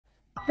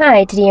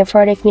Hi, today I'm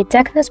for the new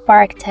Tecno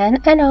Spark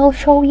 10 and I'll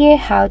show you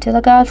how to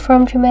log out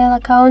from Gmail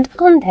account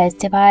on this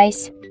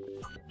device.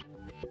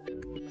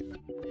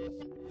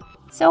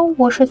 So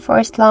we should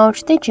first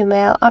launch the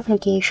Gmail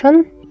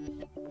application.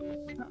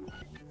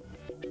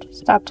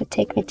 Just tap to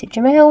take me to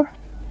Gmail.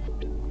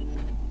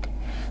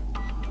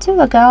 To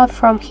log out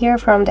from here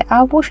from the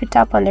app, we should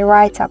tap on the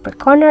right upper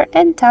corner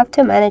and tap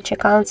to manage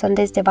accounts on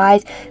this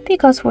device,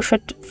 because we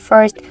should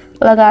first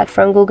log out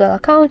from Google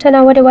account on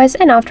our device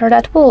and after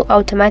that we'll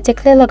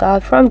automatically log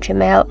out from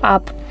Gmail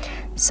app.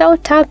 So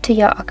tap to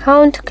your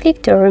account,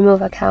 click to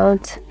remove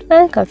account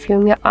and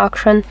confirm your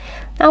action.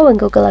 Now in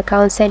Google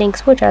account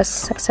settings we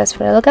just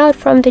successfully log out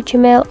from the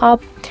Gmail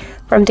app,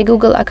 from the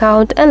Google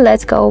account, and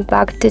let's go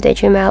back to the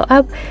Gmail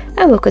app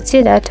and we could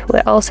see that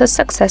we also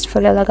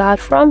successfully log out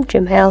from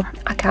Gmail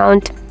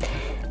account.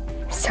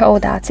 So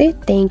that's it.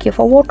 Thank you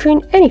for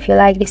watching, and if you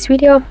like this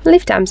video,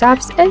 leave thumbs up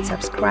and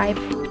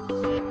subscribe.